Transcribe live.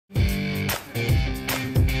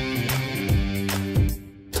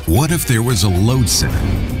What if there was a load center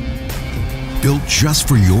built just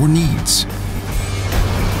for your needs,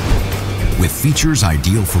 with features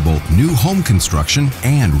ideal for both new home construction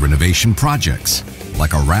and renovation projects,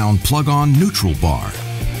 like a round plug-on neutral bar,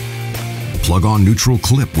 plug-on neutral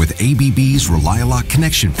clip with ABB's ReliaLock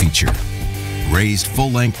connection feature, raised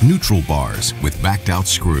full-length neutral bars with backed-out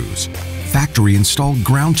screws, factory-installed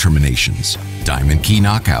ground terminations, diamond key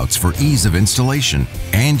knockouts for ease of installation,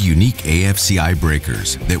 and unique AFCI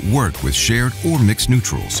breakers that work with shared or mixed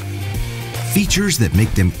neutrals. Features that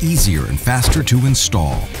make them easier and faster to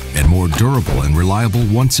install and more durable and reliable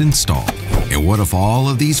once installed. And what if all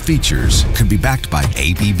of these features could be backed by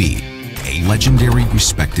ABB, a legendary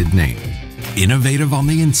respected name? Innovative on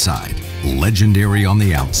the inside, legendary on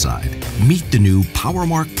the outside. Meet the new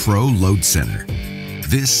PowerMark PRO Load Center.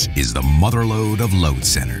 This is the motherlode of load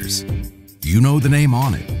centers. You know the name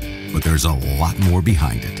on it, but there's a lot more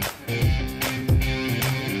behind it.